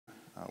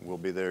We'll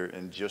be there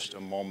in just a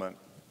moment.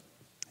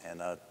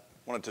 And I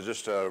wanted to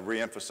just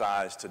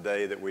reemphasize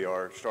today that we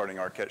are starting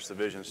our Catch the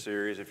Vision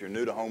series. If you're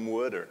new to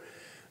Homewood or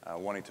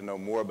wanting to know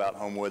more about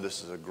Homewood,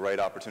 this is a great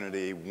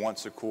opportunity.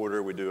 Once a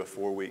quarter, we do a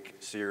 4-week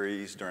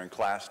series during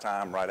class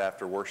time right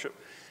after worship.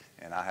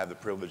 And I have the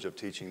privilege of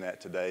teaching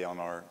that today on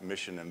our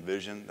mission and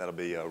vision. That'll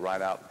be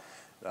right out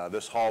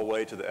this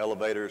hallway to the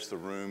elevators, the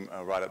room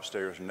right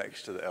upstairs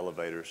next to the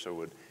elevators. So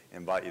would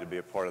invite you to be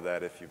a part of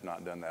that if you've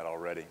not done that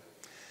already.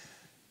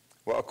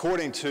 Well,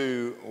 according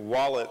to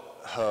Wallet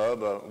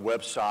Hub, a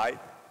website,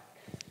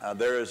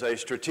 there is a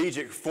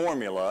strategic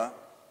formula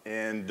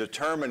in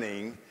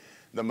determining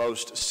the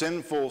most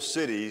sinful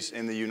cities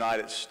in the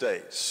United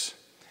States.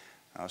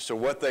 So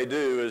what they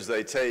do is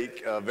they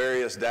take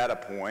various data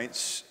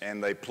points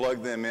and they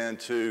plug them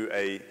into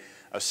a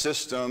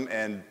system,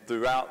 and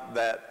throughout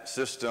that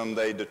system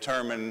they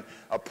determine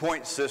a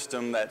point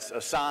system that's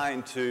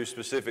assigned to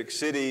specific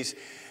cities,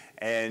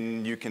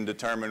 and you can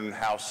determine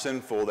how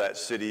sinful that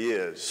city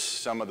is.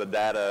 Some of the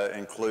data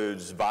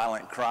includes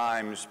violent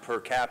crimes per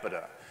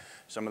capita.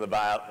 Some of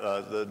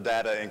the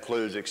data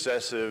includes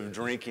excessive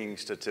drinking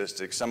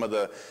statistics. Some of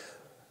the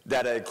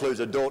data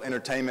includes adult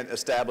entertainment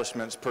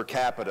establishments per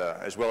capita,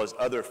 as well as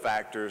other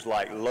factors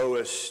like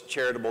lowest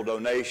charitable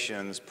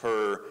donations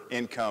per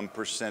income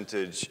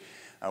percentage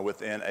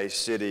within a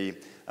city,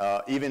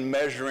 even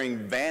measuring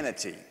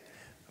vanity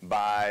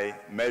by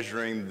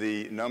measuring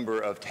the number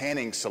of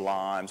tanning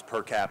salons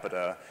per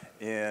capita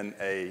in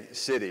a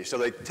city. So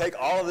they take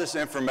all of this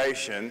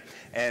information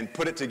and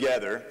put it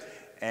together,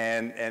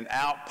 and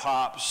out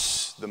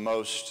pops the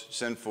most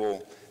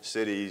sinful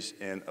cities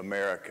in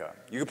America.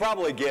 You could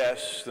probably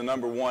guess the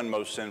number one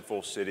most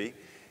sinful city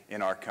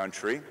in our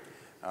country.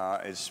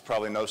 It's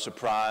probably no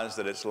surprise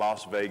that it's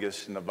Las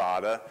Vegas,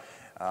 Nevada.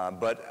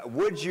 But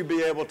would you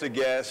be able to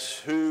guess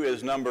who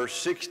is number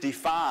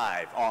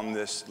 65 on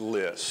this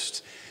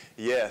list?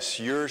 Yes,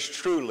 yours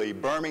truly,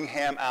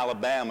 Birmingham,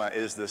 Alabama,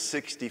 is the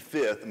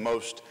 65th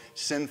most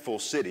sinful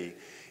city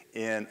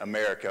in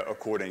America,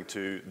 according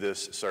to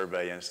this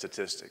survey and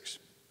statistics.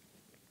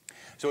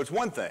 So it's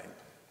one thing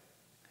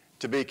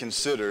to be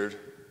considered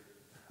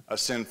a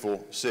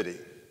sinful city.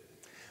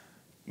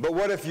 But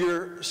what if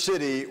your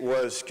city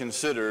was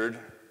considered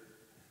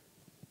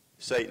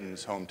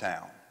Satan's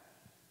hometown?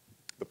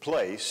 The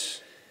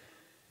place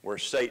where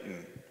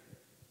Satan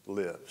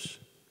lives.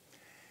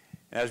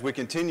 As we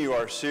continue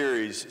our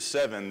series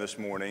 7 this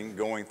morning,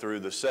 going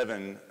through the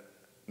 7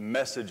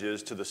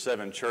 messages to the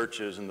 7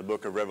 churches in the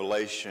book of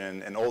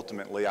Revelation, and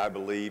ultimately, I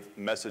believe,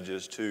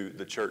 messages to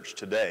the church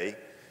today,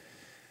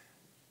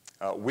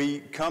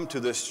 we come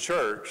to this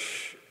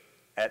church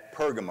at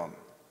Pergamum,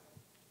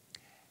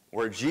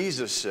 where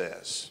Jesus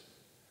says,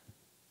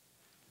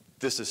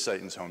 this is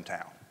Satan's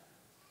hometown.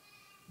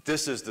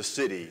 This is the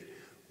city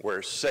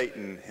where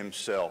Satan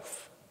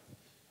himself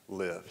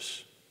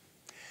lives.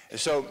 And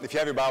so, if you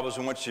have your Bibles,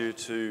 I want you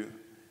to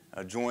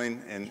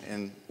join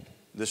in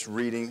this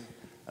reading.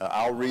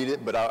 I'll read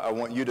it, but I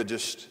want you to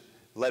just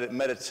let it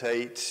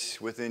meditate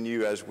within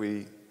you as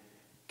we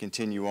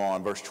continue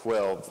on. Verse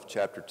 12,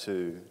 chapter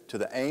 2. To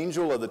the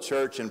angel of the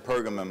church in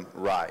Pergamum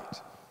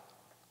write,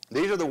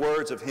 these are the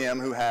words of him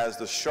who has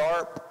the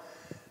sharp,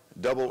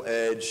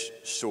 double-edged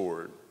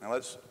sword. Now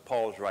let's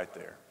pause right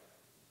there.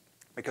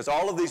 Because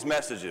all of these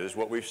messages,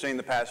 what we've seen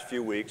the past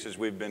few weeks as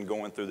we've been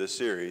going through this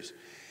series,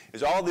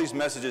 is all these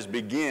messages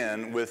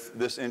begin with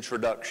this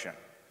introduction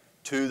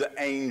to the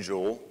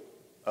angel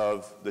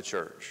of the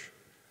church.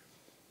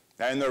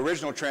 Now in the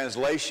original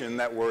translation,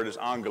 that word is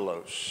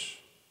angelos,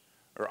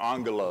 or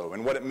angelo,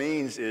 and what it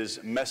means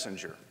is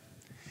messenger.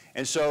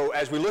 And so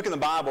as we look in the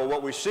Bible,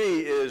 what we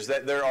see is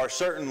that there are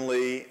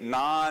certainly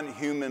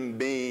non-human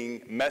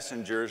being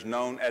messengers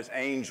known as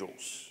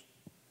angels.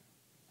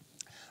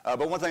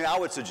 But one thing I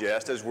would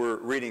suggest as we're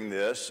reading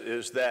this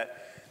is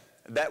that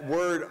that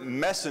word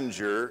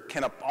messenger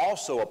can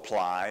also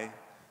apply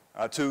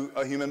to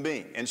a human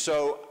being. And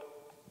so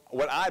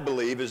what I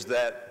believe is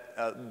that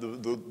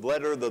the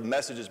letter, the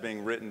message is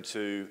being written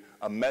to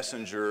a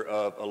messenger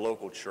of a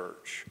local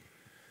church.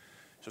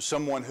 So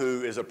someone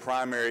who is a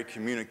primary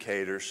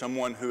communicator,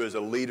 someone who is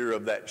a leader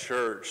of that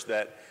church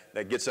that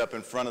gets up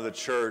in front of the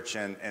church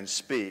and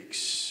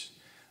speaks,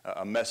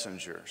 a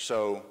messenger.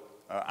 So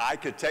I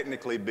could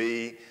technically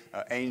be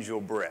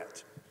Angel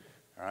Brett,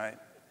 all right?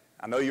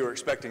 I know you were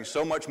expecting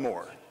so much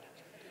more,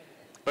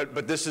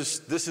 but this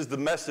is the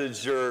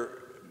message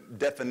or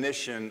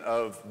definition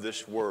of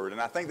this word,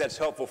 and I think that's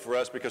helpful for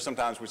us because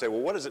sometimes we say,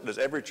 well, what is it? Does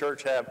every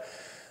church have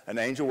an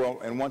angel? Well,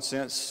 in one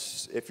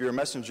sense, if you're a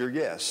messenger,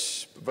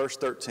 yes. Verse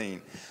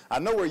 13, I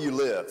know where you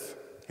live.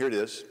 Here it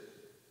is,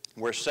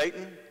 where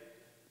Satan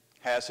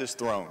has his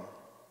throne.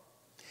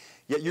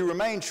 Yet you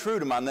remain true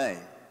to my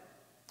name.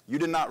 You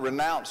did not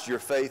renounce your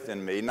faith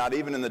in me, not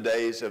even in the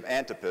days of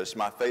Antipas,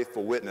 my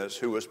faithful witness,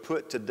 who was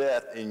put to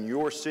death in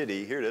your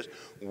city, here it is,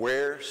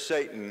 where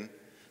Satan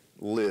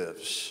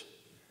lives.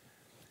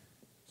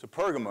 So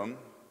Pergamum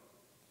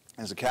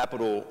is the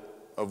capital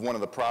of one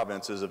of the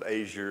provinces of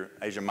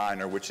Asia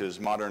Minor, which is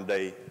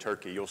modern-day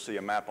Turkey. You'll see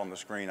a map on the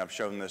screen. I've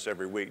shown this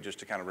every week just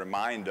to kind of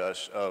remind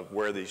us of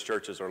where these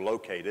churches are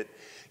located.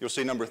 You'll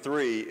see number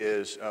 3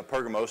 is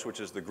Pergamos, which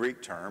is the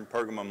Greek term,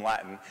 Pergamum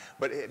Latin.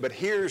 But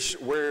here's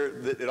where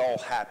it all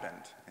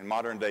happened, in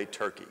modern-day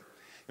Turkey.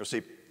 You'll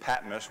see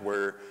Patmos,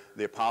 where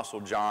the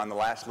Apostle John, the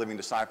last living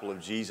disciple of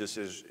Jesus,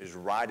 is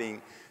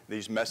writing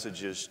these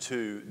messages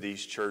to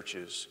these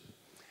churches.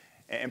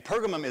 And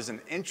Pergamum is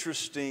an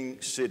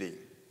interesting city.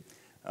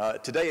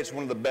 Today it's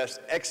one of the best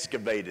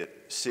excavated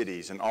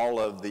cities in all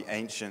of the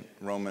ancient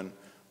Roman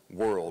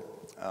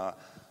world. A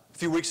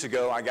few weeks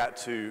ago I got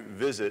to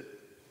visit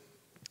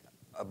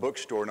a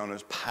bookstore known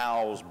as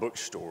Powell's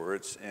Bookstore.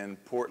 It's in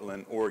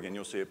Portland, Oregon.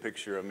 You'll see a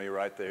picture of me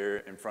right there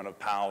in front of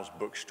Powell's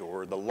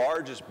Bookstore. The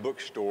largest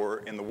bookstore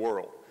in the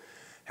world.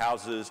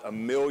 Houses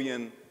 1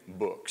 million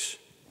books.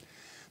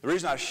 The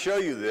reason I show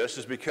you this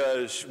is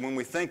because when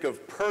we think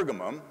of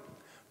Pergamum,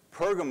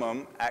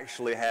 Pergamum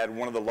actually had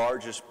one of the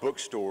largest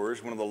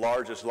bookstores, one of the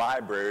largest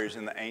libraries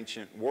in the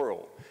ancient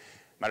world.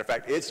 Matter of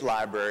fact, its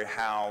library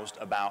housed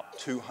about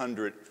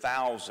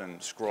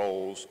 200,000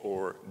 scrolls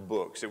or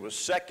books. It was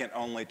second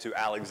only to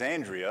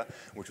Alexandria,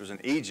 which was in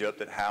Egypt,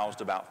 that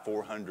housed about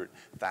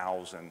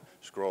 400,000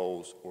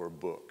 scrolls or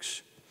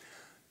books.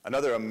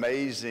 Another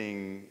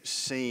amazing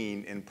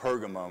scene in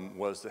Pergamum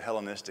was the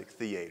Hellenistic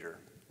Theater.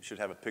 You should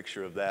have a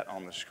picture of that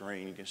on the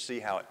screen. You can see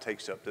how it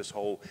takes up this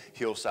whole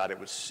hillside. It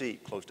would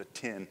seat close to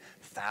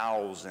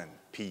 10,000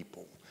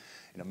 people.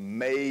 An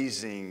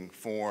amazing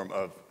form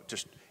of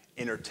just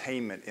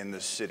entertainment in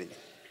this city.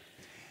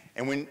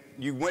 And when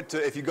you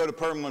if you go to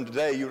Pergamum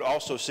today, you would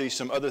also see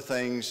some other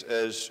things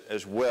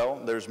as well.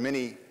 There's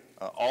many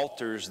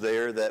altars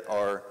there that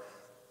are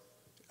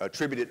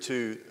attributed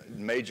to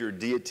major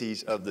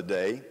deities of the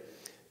day.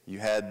 You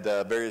had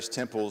various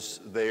temples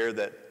there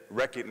that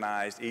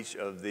recognized each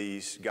of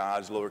these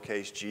gods,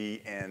 lowercase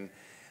g, and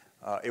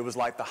it was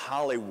like the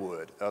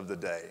Hollywood of the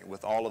day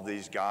with all of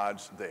these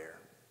gods there.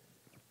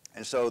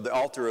 And so the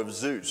altar of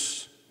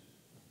Zeus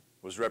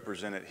was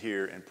represented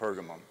here in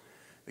Pergamum.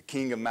 The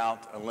king of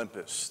Mount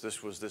Olympus.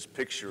 This was this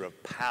picture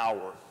of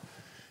power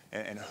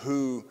and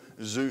who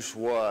Zeus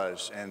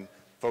was, and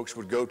folks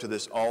would go to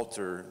this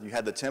altar. You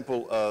had the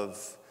temple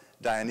of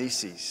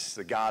Dionysus,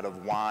 the god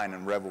of wine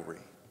and revelry.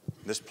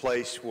 This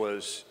place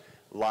was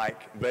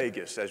like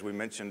Vegas, as we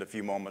mentioned a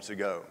few moments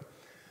ago.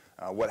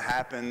 What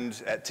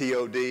happened at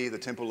TOD, the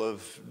temple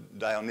of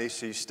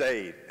Dionysus,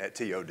 stayed at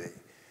TOD.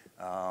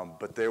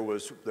 But there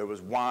was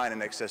wine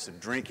and excessive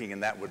drinking,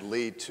 and that would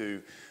lead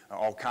to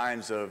all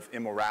kinds of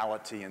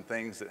immorality and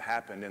things that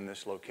happened in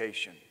this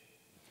location.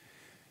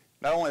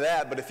 Not only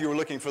that, but if you were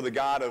looking for the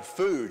god of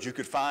food, you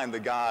could find the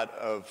god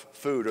of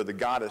food, or the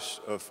goddess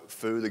of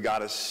food, the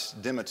goddess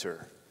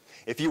Demeter.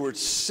 If you were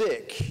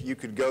sick, you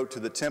could go to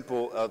the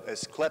temple of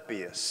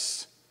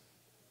Asclepius.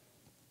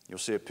 You'll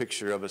see a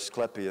picture of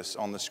Asclepius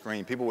on the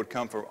screen. People would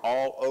come from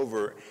all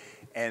over,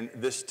 and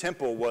this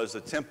temple was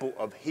the temple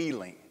of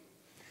healing.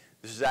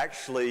 This is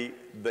actually,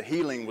 the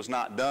healing was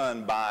not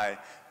done by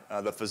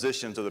the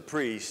physicians or the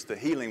priests. The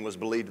healing was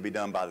believed to be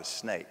done by the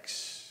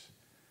snakes.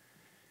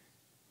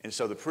 And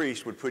so the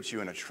priest would put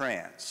you in a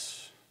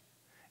trance,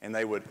 and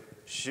they would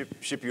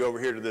ship you over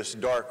here to this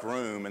dark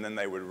room, and then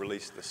they would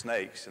release the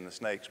snakes, and the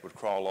snakes would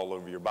crawl all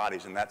over your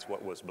bodies, and that's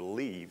what was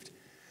believed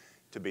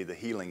to be the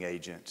healing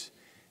agent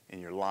in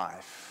your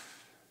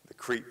life. The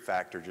creep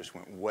factor just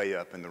went way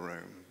up in the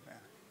room.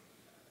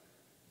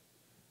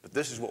 But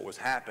this is what was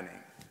happening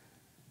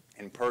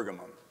in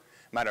Pergamum.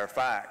 Matter of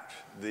fact,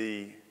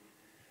 the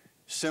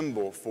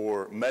symbol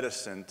for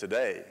medicine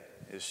today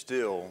is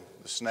still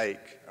the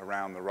snake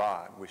around the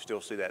rod. We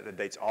still see that. It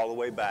dates all the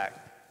way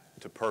back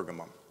to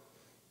Pergamum.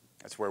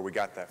 That's where we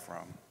got that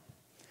from.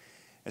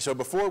 And so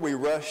before we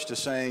rush to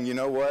saying, you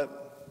know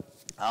what,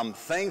 I'm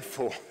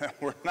thankful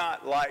that we're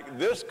not like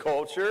this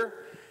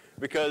culture,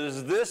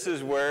 because this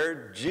is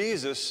where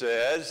Jesus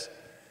says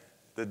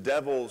the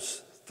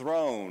devil's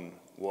throne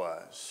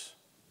was.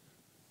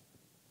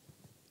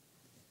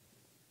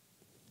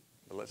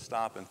 But let's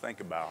stop and think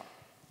about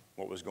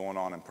what was going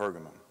on in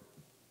Pergamum.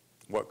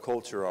 What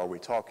culture are we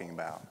talking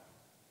about?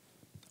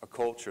 A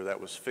culture that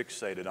was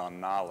fixated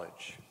on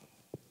knowledge.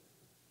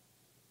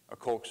 A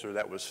culture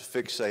that was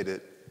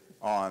fixated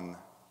on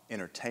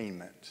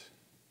entertainment.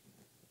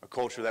 A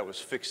culture that was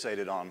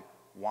fixated on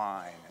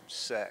wine and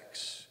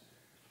sex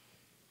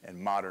and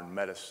modern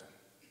medicine.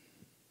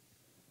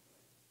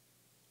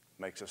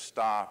 Makes us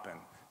stop and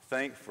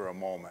think for a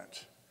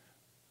moment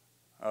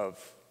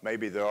of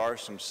maybe there are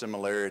some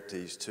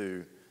similarities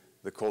to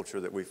the culture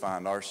that we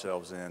find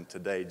ourselves in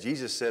today.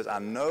 Jesus says, I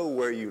know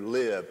where you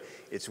live.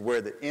 It's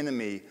where the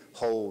enemy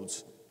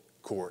holds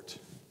court.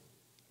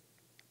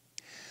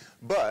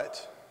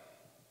 But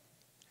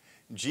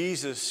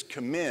Jesus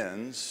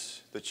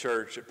commends the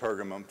church at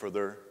Pergamum for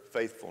their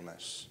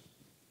faithfulness.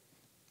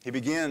 He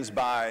begins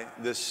by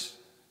this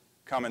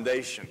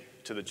commendation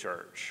to the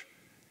church.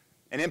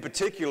 And in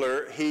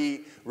particular,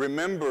 he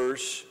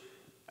remembers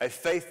a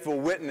faithful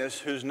witness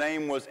whose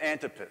name was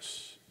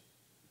Antipas.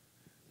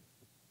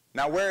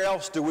 Now, where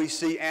else do we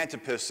see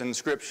Antipas in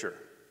Scripture?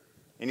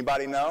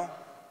 Anybody know?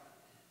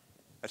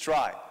 That's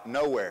right,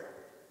 nowhere.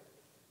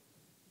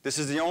 This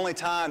is the only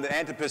time that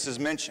Antipas is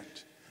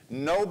mentioned.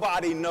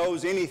 Nobody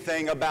knows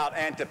anything about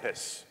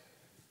Antipas.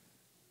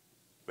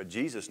 But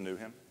Jesus knew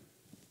him.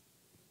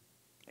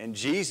 And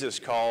Jesus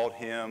called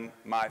him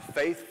my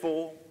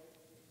faithful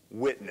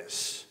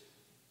witness.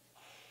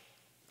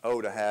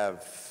 Oh, to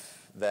have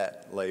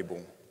that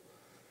label.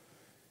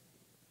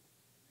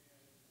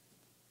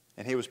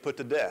 And he was put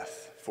to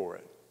death for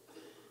it.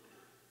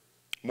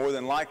 More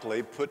than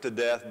likely put to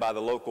death by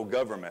the local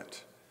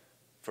government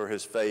for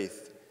his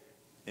faith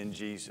in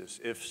Jesus.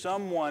 If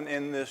someone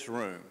in this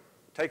room,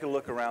 take a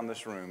look around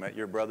this room at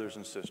your brothers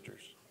and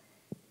sisters.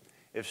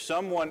 If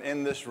someone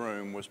in this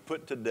room was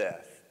put to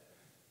death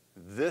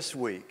this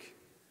week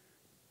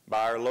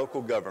by our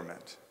local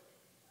government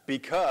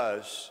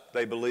because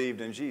they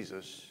believed in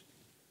Jesus,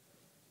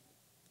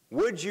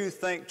 would you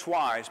think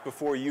twice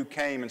before you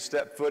came and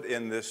stepped foot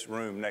in this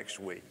room next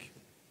week?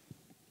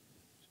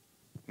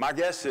 My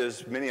guess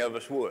is many of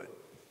us would.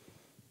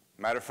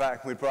 Matter of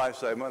fact, we'd probably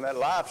say, well, that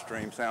live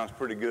stream sounds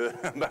pretty good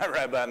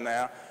right about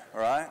now, all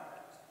right?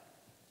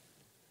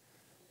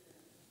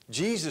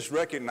 Jesus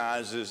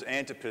recognizes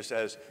Antipas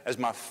as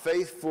my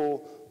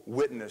faithful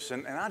witness.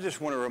 And I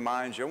just want to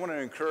remind you, I want to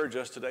encourage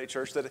us today,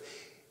 church, that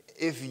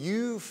if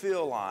you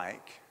feel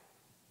like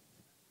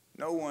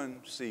no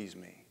one sees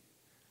me,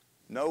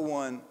 no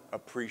one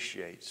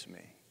appreciates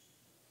me.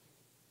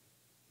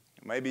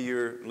 Maybe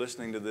you're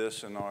listening to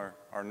this in our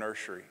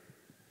nursery,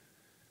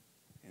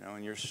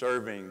 and you're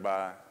serving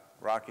by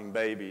rocking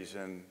babies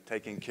and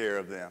taking care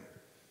of them.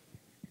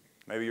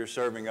 Maybe you're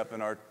serving up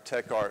in our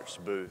Tech Arts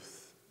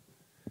booth.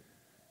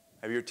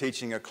 Maybe you're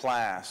teaching a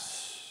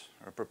class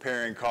or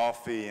preparing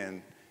coffee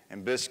and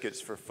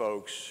biscuits for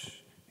folks,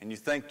 and you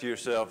think to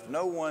yourself,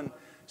 no one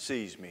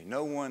sees me,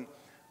 no one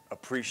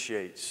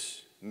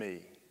appreciates me.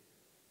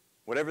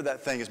 Whatever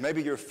that thing is,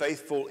 maybe you're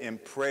faithful in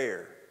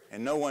prayer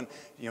and no one,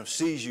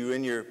 sees you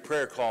in your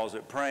prayer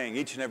closet praying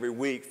each and every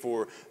week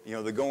for,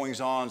 the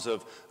goings-ons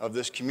of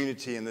this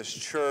community and this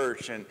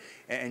church,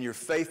 and you're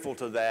faithful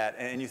to that,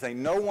 and you think,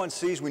 no one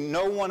sees me,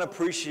 no one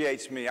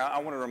appreciates me. I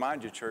want to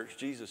remind you, church,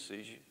 Jesus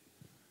sees you.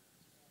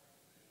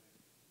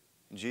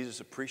 And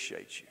Jesus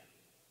appreciates you.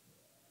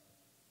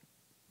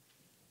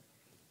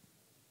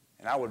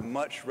 And I would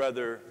much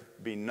rather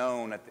be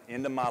known at the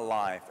end of my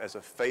life as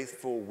a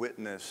faithful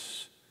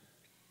witness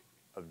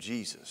of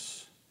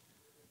Jesus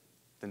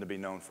than to be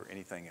known for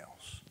anything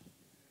else.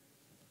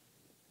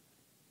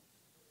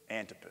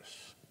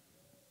 Antipas,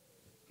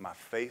 my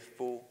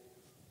faithful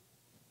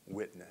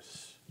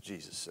witness,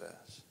 Jesus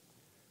says.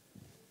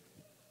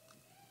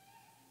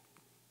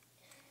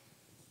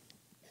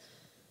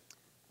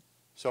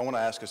 So I want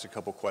to ask us a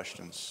couple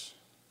questions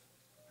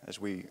as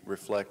we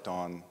reflect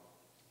on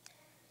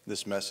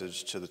this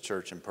message to the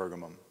church in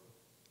Pergamum.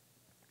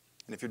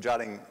 And if you're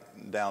jotting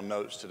down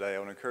notes today, I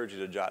want to encourage you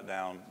to jot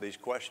down these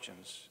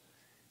questions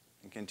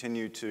and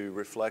continue to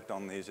reflect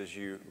on these as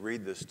you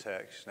read this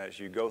text and as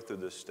you go through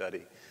this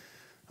study.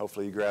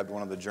 Hopefully you grabbed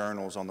one of the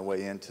journals on the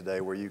way in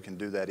today where you can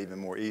do that even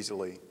more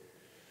easily.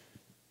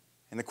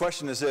 And the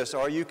question is this: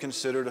 are you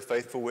considered a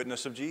faithful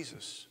witness of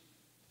Jesus?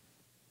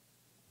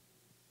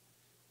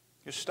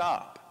 Just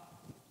stop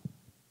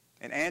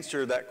and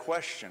answer that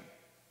question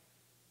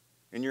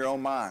in your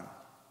own mind.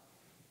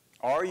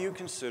 Are you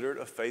considered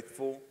a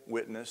faithful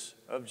witness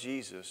of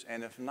Jesus?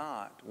 And if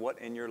not, what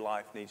in your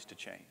life needs to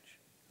change?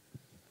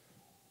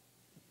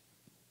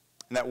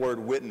 And that word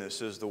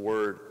witness is the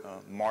word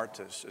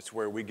martyrs. It's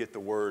where we get the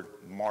word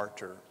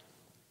martyr.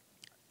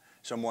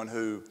 Someone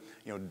who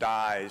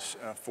dies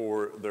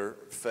for their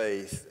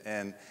faith.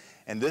 And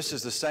this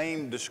is the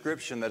same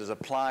description that is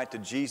applied to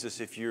Jesus.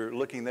 If you're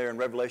looking there in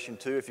Revelation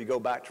 2, if you go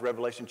back to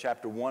Revelation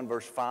chapter 1,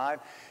 verse 5,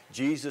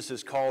 Jesus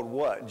is called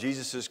what?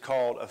 Jesus is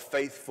called a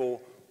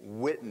faithful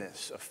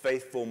witness, a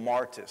faithful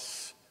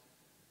martyrs.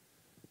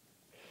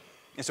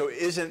 And so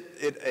isn't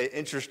it an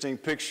interesting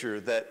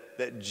picture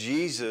that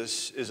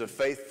Jesus is a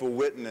faithful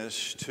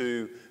witness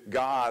to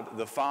God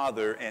the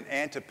Father, and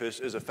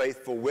Antipas is a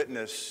faithful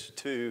witness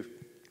to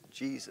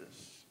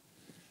Jesus?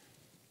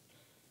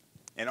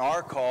 And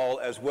our call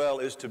as well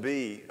is to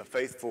be a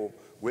faithful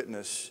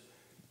witness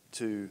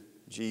to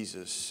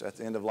Jesus. At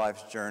the end of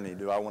life's journey,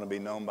 do I want to be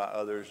known by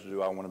others, or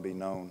do I want to be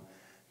known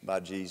by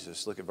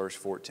Jesus? Look at verse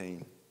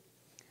 14.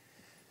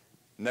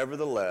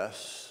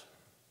 Nevertheless,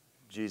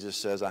 Jesus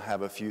says, I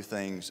have a few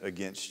things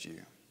against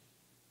you.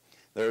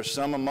 There are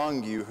some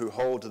among you who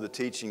hold to the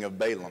teaching of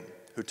Balaam,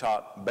 who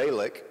taught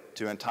Balak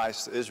to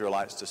entice the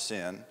Israelites to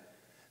sin,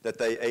 that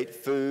they ate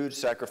food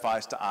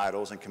sacrificed to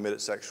idols and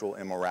committed sexual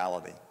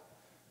immorality.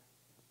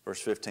 Verse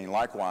 15,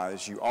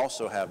 likewise, you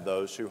also have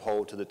those who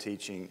hold to the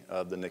teaching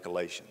of the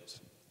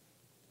Nicolaitans.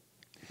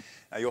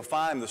 Now you'll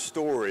find the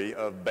story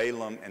of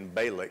Balaam and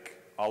Balak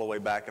all the way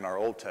back in our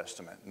Old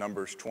Testament,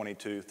 Numbers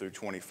 22 through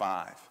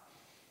 25.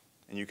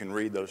 And you can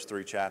read those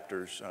 3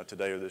 chapters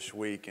today or this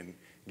week and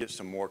get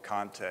some more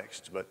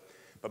context.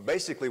 But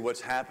basically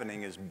what's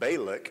happening is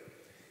Balak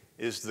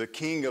is the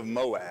king of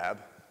Moab,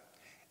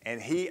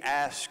 and he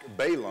asked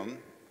Balaam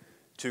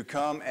to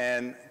come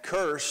and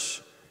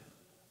curse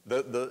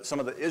some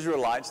of the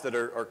Israelites that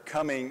are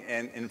coming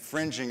and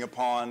infringing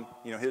upon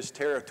his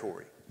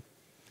territory.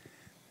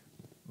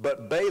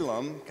 But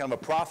Balaam, kind of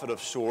a prophet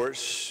of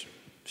sorts,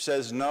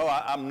 says, no,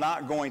 I'm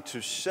not going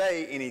to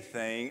say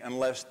anything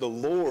unless the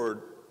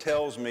Lord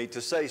tells me to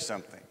say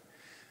something.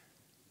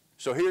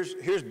 So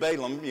here's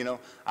Balaam,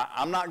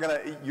 I'm not going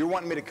to, you're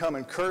wanting me to come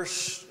and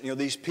curse,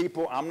 these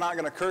people. I'm not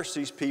going to curse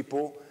these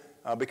people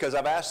because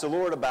I've asked the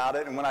Lord about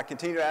it. And when I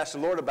continue to ask the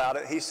Lord about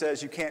it, he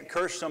says you can't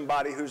curse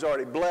somebody who's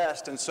already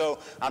blessed. And so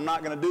I'm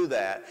not going to do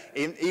that,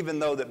 even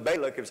though that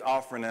Balak is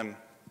offering him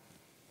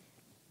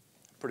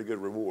pretty good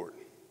reward,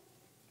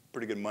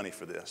 pretty good money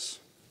for this.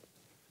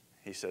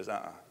 He says,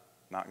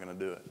 not going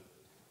to do it.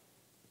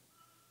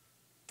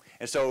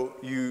 And so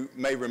you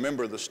may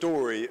remember the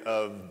story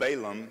of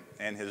Balaam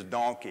and his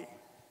donkey.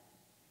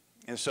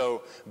 And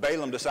so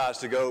Balaam decides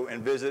to go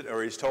and visit,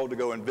 or he's told to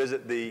go and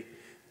visit the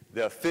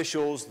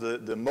officials,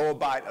 the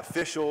Moabite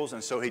officials.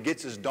 And so he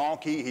gets his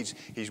donkey,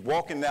 he's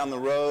walking down the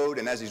road,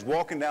 and as he's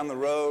walking down the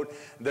road,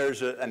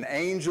 there's an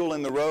angel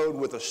in the road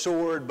with a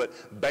sword,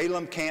 but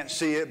Balaam can't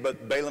see it,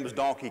 but Balaam's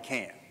donkey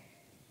can.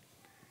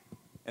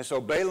 And so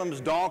Balaam's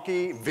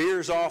donkey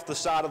veers off the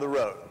side of the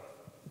road.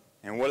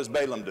 And what does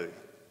Balaam do?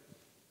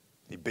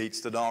 He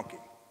beats the donkey.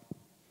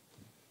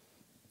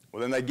 Well,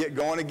 then they get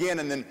going again,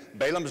 and then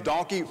Balaam's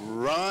donkey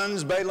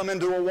runs Balaam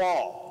into a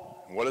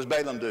wall. And what does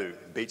Balaam do?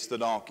 He beats the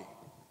donkey.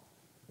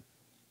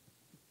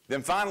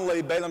 Then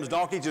finally, Balaam's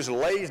donkey just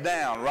lays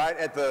down right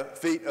at the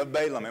feet of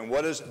Balaam. And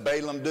what does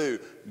Balaam do?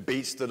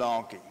 Beats the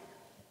donkey.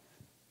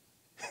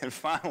 And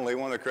finally,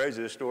 one of the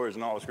craziest stories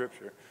in all of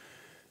Scripture,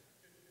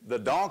 the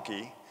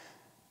donkey,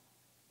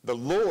 the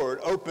Lord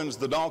opens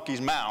the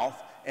donkey's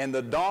mouth, and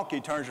the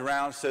donkey turns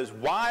around and says,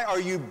 "Why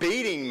are you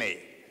beating me?"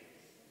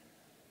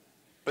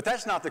 But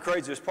that's not the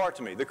craziest part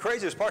to me. The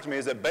craziest part to me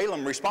is that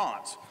Balaam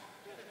responds.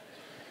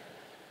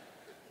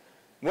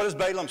 What does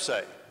Balaam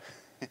say?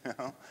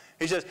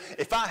 He says,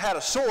 "If I had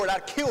a sword,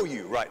 I'd kill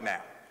you right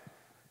now."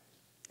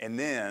 And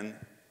then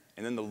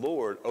the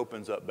Lord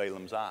opens up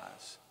Balaam's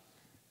eyes.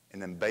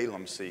 And then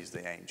Balaam sees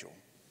the angel.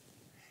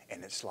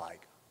 And it's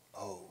like,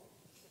 oh.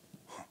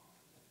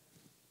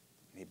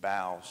 He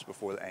bows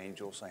before the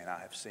angel saying, "I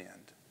have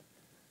sinned."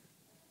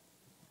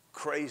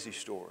 Crazy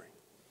story.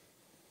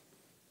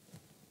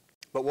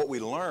 But what we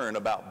learn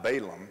about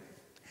Balaam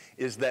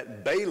is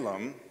that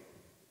Balaam,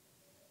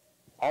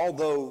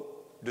 although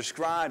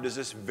described as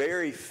this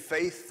very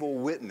faithful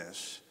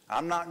witness,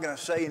 I'm not going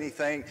to say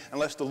anything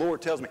unless the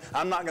Lord tells me.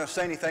 I'm not going to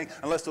say anything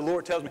unless the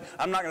Lord tells me.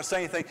 I'm not going to say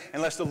anything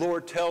unless the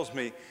Lord tells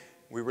me.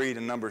 We read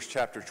in Numbers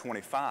chapter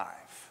 25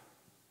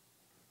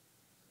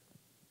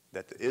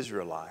 that the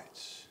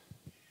Israelites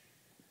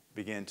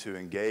began to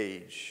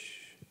engage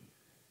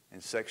in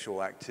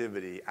sexual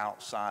activity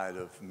outside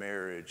of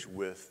marriage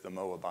with the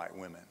Moabite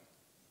women.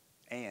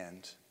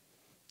 And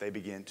they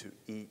began to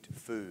eat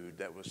food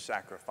that was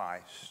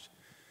sacrificed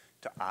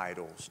to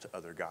idols, to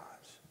other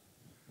gods.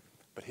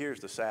 But here's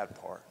the sad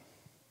part.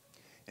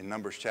 In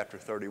Numbers chapter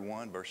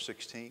 31, verse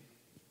 16,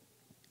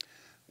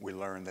 we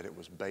learn that it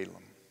was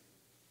Balaam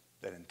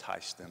that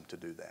enticed them to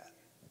do that.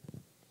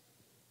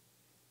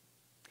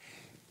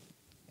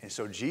 And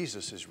so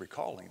Jesus is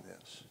recalling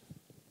this.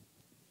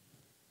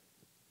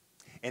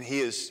 And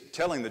he is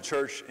telling the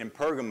church in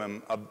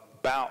Pergamum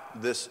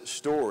about this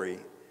story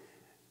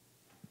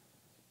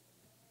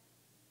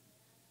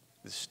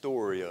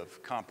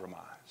of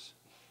compromise.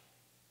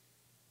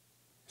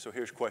 So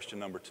here's question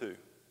number 2.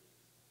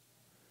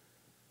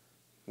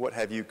 What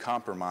have you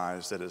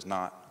compromised that has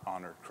not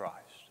honored Christ?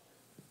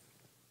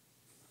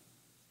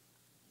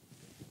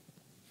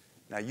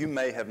 Now, you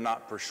may have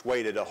not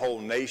persuaded a whole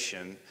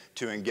nation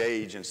to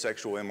engage in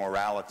sexual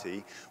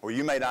immorality, or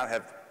you may not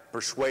have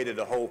persuaded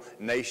a whole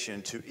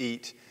nation to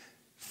eat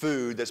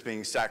food that's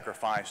being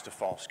sacrificed to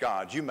false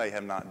gods. You may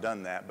have not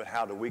done that, but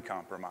how do we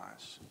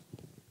compromise?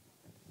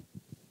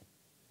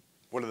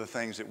 What are the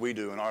things that we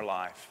do in our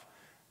life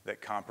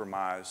that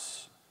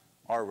compromise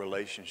our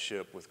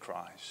relationship with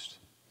Christ?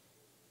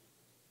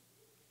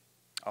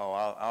 Oh,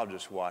 I'll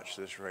just watch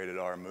this rated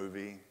R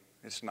movie.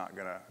 It's not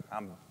going to,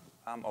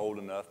 I'm old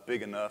enough,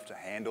 big enough to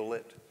handle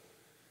it.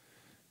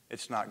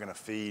 It's not going to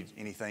feed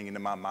anything into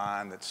my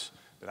mind that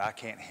I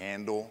can't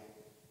handle.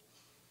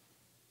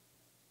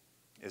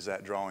 Is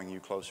that drawing you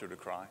closer to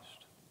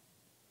Christ?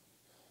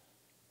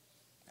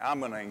 I'm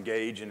going to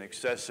engage in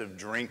excessive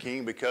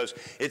drinking because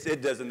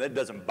it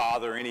doesn't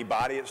bother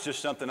anybody. It's just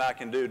something I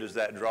can do. Does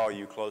that draw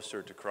you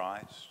closer to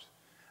Christ?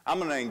 I'm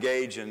going to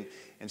engage in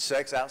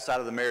sex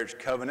outside of the marriage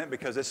covenant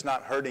because it's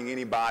not hurting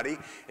anybody.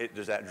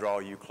 Does that draw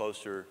you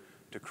closer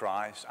to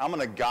Christ? I'm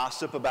going to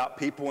gossip about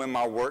people in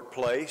my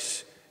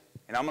workplace,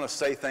 and I'm going to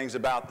say things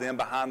about them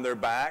behind their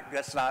back.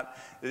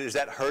 Is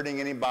that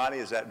hurting anybody?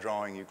 Is that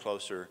drawing you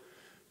closer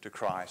to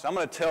Christ? I'm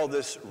going to tell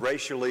this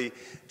racially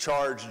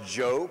charged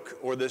joke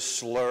or this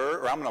slur,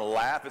 or I'm going to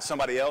laugh at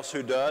somebody else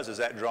who does. Is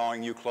that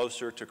drawing you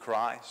closer to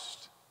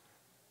Christ?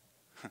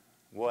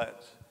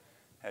 What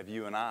have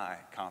you and I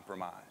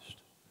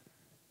compromised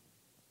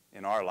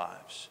in our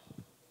lives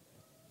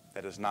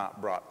that has not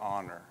brought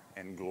honor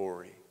and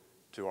glory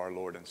to our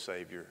Lord and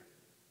Savior,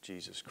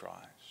 Jesus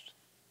Christ?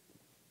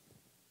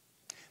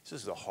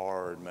 This is a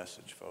hard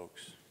message,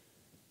 folks.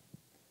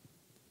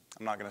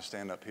 I'm not going to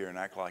stand up here and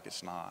act like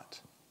it's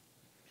not.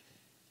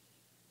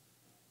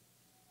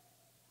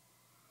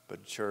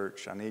 But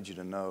church, I need you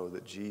to know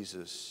that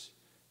Jesus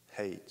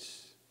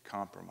hates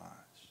compromise.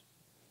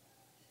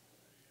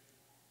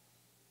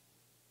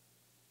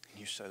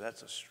 You say,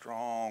 that's a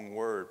strong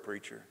word,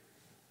 preacher.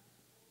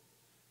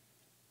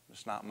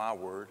 It's not my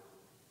word.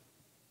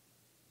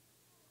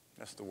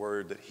 That's the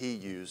word that he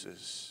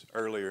uses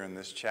earlier in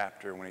this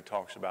chapter when he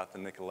talks about the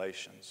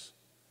Nicolaitans.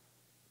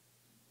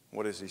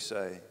 What does he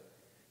say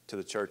to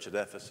the church at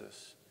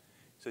Ephesus?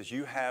 He says,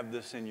 you have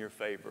this in your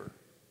favor.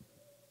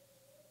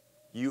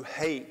 You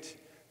hate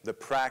the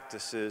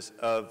practices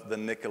of the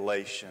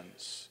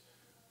Nicolaitans,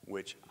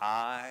 which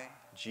I,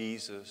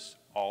 Jesus,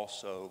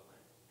 also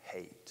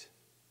hate.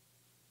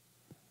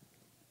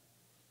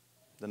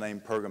 The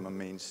name Pergamum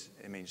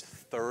means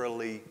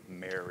thoroughly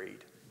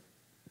married.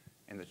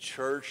 And the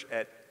church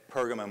at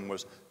Pergamum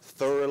was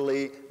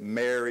thoroughly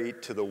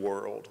married to the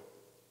world.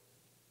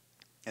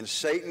 And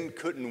Satan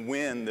couldn't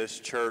win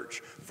this church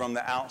from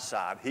the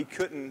outside. He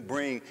couldn't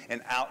bring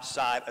an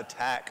outside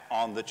attack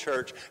on the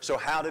church. So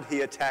how did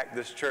he attack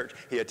this church?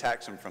 He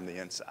attacks them from the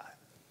inside.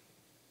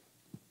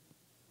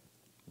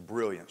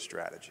 Brilliant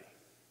strategy.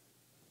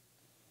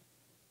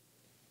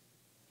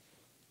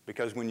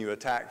 Because when you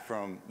attack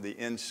from the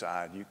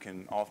inside, you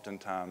can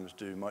oftentimes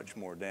do much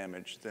more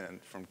damage than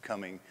from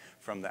coming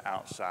from the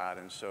outside.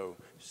 And so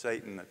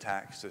Satan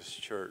attacks this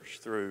church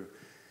through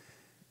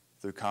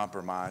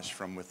compromise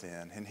from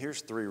within. And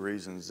here's 3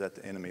 reasons that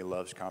the enemy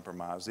loves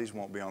compromise. These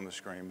won't be on the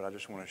screen, but I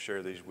just want to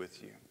share these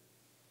with you.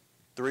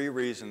 3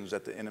 reasons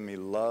that the enemy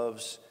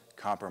loves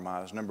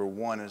compromise. Number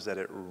 1 is that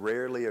it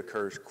rarely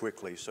occurs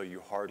quickly, so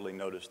you hardly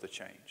notice the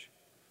change.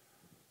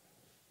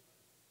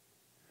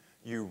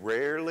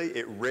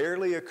 It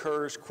rarely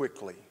occurs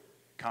quickly.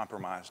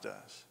 Compromise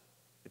does.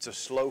 It's a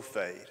slow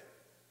fade.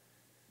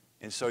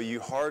 And so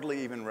you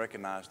hardly even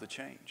recognize the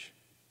change.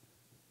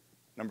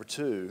 Number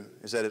 2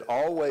 is that it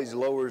always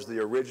lowers the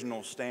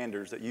original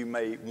standards that you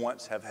may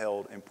once have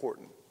held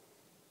important.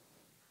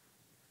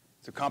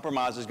 So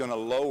compromise is going to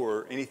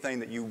lower anything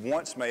that you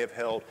once may have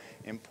held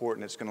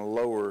important. It's going to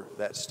lower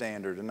that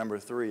standard. And number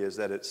 3 is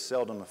that it's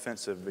seldom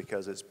offensive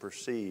because it's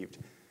perceived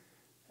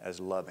as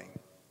loving.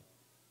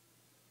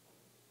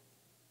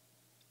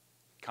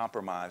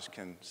 Compromise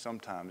can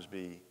sometimes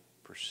be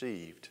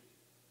perceived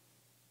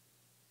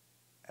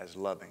as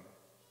loving.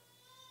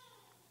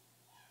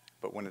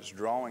 But when it's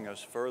drawing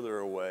us further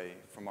away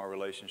from our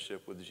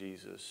relationship with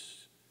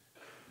Jesus,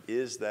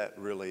 is that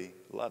really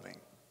loving?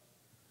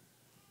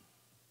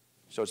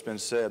 So it's been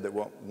said that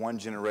what one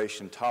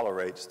generation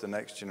tolerates, the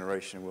next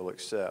generation will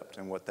accept.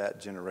 And what that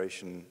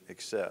generation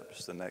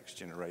accepts, the next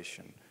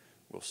generation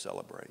will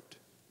celebrate.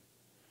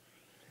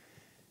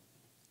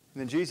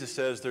 And then Jesus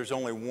says there's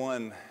only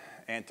one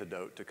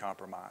antidote to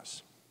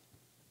compromise.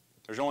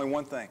 There's only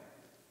one thing,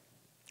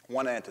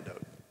 one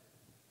antidote.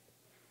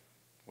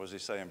 What does he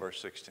say in verse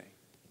 16?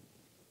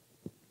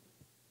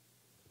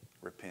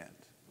 Repent,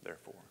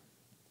 therefore.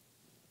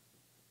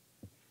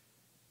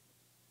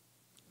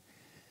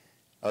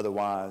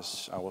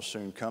 Otherwise, I will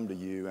soon come to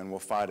you and will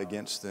fight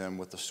against them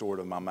with the sword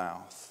of my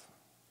mouth.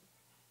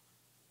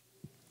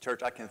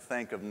 Church, I can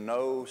think of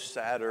no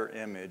sadder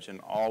image in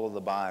all of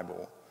the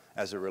Bible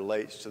as it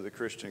relates to the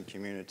Christian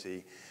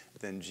community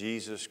than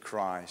Jesus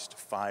Christ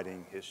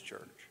fighting his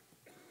church.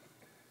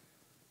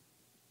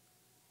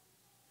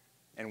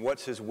 And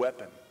what's his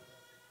weapon?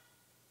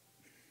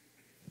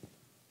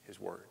 His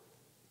word.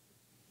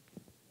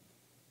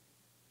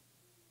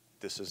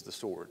 This is the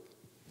sword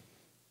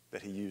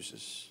that he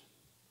uses.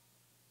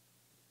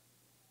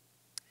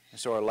 And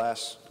so our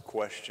last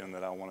question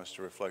that I want us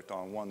to reflect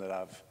on, one that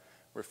I've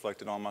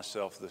reflected on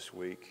myself this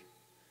week,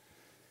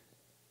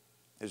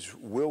 is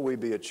will we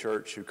be a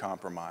church who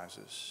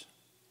compromises?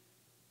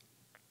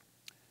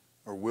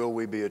 Or will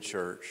we be a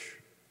church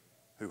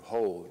who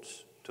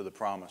holds to the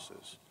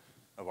promises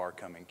of our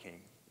coming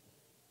King?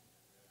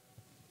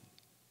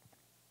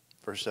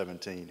 Verse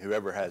 17,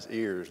 whoever has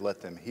ears, let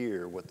them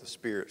hear what the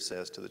Spirit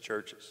says to the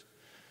churches.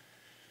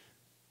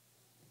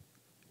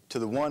 To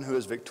the one who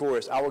is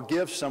victorious, I will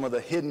give some of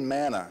the hidden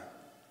manna.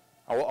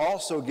 I will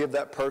also give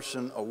that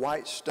person a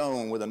white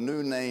stone with a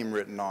new name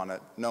written on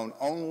it, known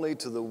only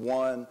to the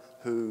one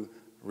who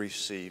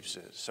receives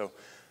it. So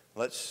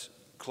let's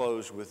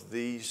close with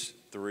these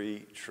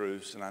 3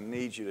 truths, and I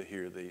need you to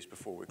hear these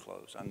before we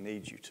close. I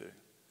need you to.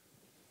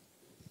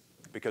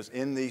 Because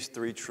in these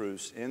 3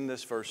 truths, in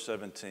this verse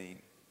 17,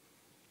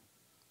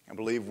 I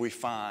believe we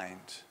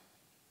find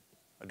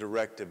a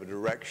directive, a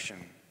direction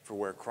for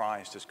where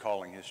Christ is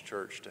calling his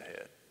church to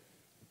head.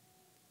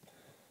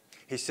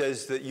 He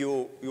says that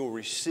you'll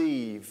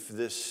receive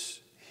this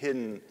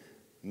hidden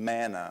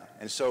manna.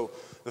 And so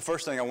the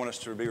first thing I want us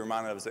to be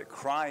reminded of is that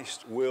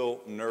Christ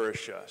will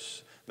nourish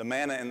us. The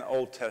manna in the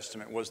Old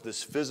Testament was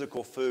this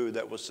physical food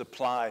that was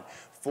supplied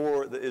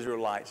for the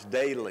Israelites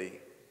daily.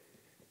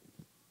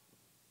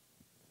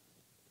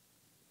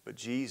 But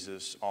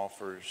Jesus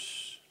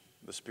offers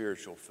the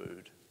spiritual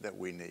food that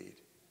we need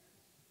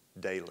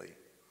daily.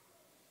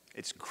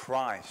 It's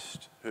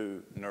Christ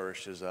who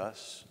nourishes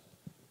us.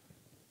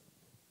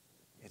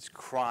 It's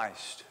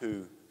Christ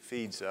who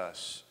feeds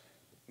us.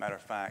 Matter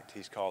of fact,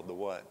 he's called the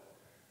what?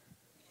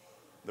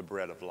 The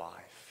bread of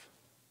life.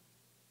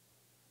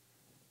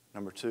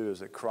 Number two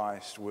is that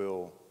Christ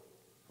will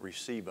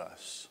receive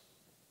us.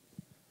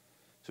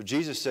 So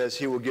Jesus says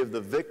he will give the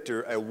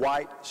victor a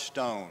white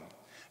stone.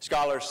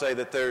 Scholars say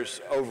that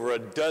there's over a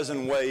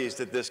dozen ways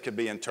that this could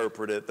be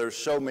interpreted. There's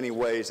so many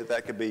ways that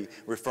that could be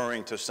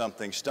referring to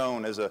something.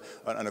 Stone as an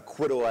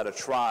acquittal at a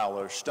trial,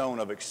 or stone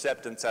of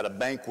acceptance at a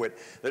banquet.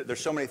 There's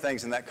so many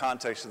things in that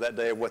context of that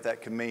day of what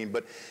that could mean.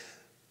 But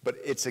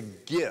it's a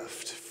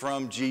gift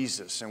from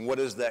Jesus. And what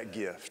is that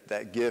gift?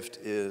 That gift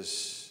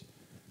is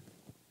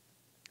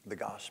the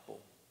gospel.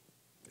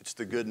 It's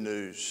the good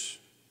news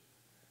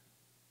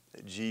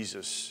that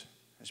Jesus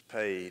has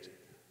paid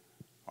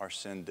our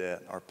sin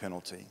debt, our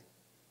penalty.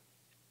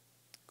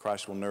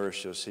 Christ will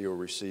nourish us. He will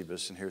receive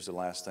us. And here's the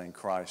last thing.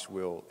 Christ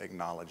will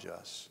acknowledge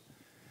us.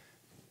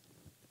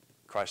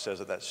 Christ says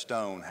that that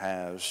stone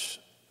has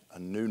a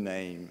new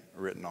name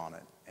written on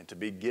it. And to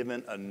be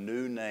given a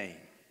new name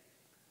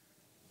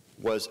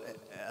was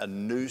a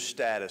new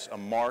status, a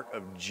mark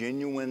of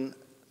genuine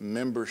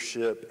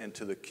membership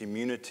into the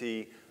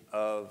community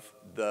of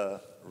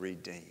the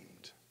redeemed.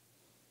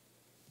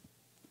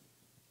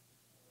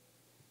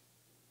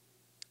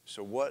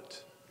 So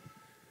what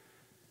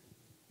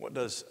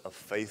does a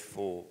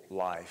faithful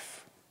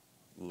life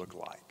look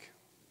like?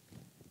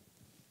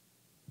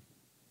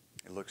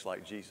 It looks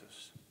like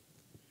Jesus.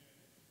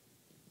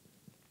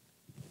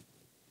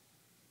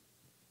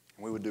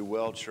 And we would do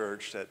well,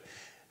 church, that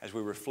as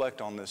we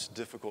reflect on this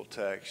difficult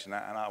text, and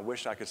I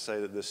wish I could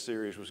say that this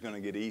series was going to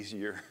get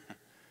easier,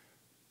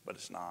 but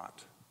it's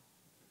not.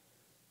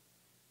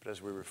 But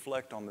as we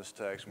reflect on this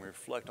text and we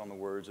reflect on the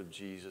words of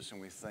Jesus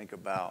and we think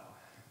about,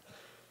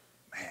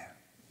 man,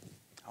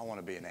 I want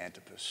to be an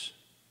Antipas.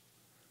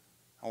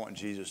 I want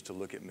Jesus to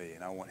look at me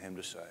and I want him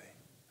to say,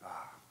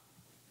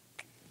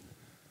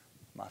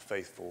 my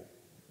faithful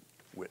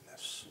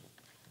witness.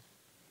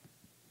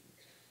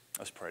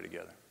 Let's pray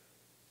together.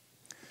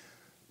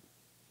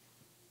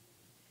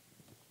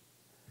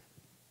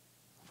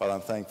 Father,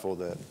 I'm thankful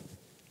that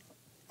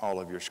all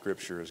of your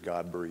scripture is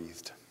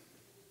God-breathed.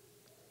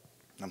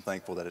 I'm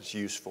thankful that it's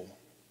useful.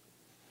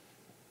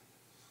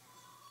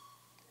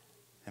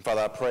 And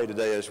Father, I pray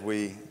today as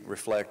we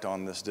reflect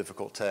on this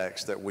difficult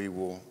text that we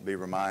will be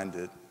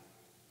reminded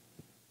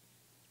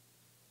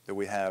that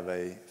we have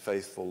a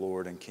faithful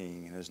Lord and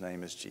King, and his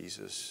name is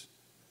Jesus.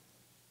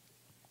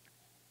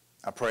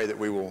 I pray that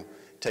we will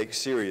take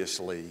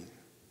seriously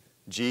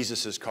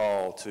Jesus'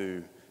 call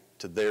to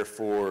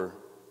therefore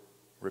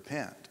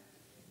repent.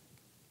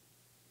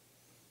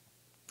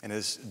 And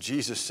as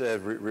Jesus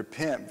said,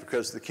 repent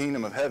because the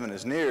kingdom of heaven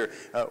is near.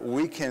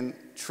 We can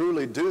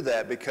truly do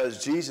that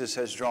because Jesus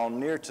has drawn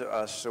near to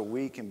us so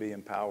we can be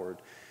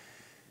empowered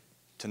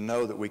to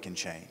know that we can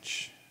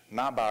change.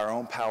 Not by our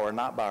own power,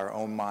 not by our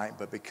own might,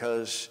 but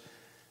because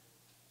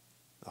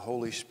the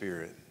Holy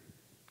Spirit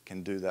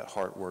can do that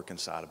heart work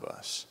inside of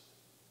us.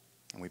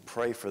 And we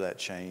pray for that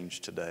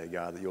change today,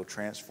 God, that you'll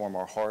transform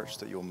our hearts,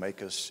 that you'll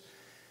make us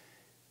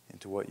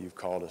into what you've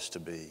called us to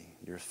be,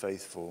 your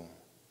faithful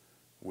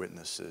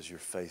witnesses, your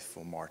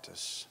faithful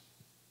martyrs.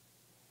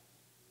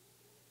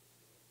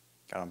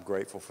 God, I'm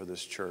grateful for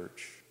this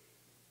church.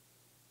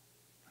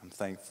 I'm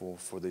thankful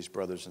for these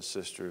brothers and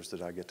sisters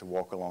that I get to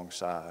walk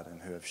alongside and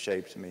who have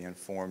shaped me and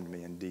formed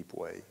me in deep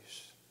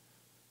ways.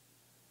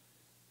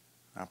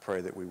 I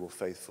pray that we will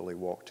faithfully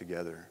walk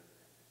together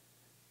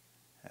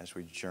as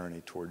we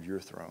journey toward your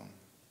throne,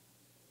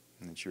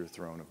 and it's your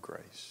throne of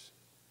grace.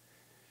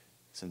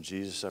 It's in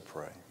Jesus I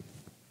pray.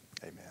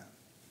 Amen.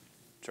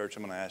 Church,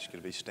 I'm going to ask you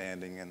to be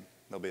standing, and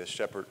there'll be a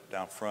shepherd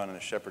down front and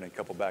a shepherding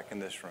couple back in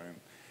this room.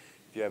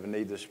 If you have a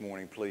need this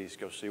morning, please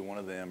go see one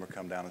of them or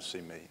come down and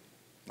see me.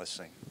 Let's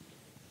sing.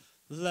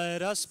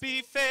 Let us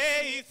be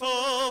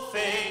faithful,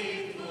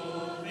 faithful.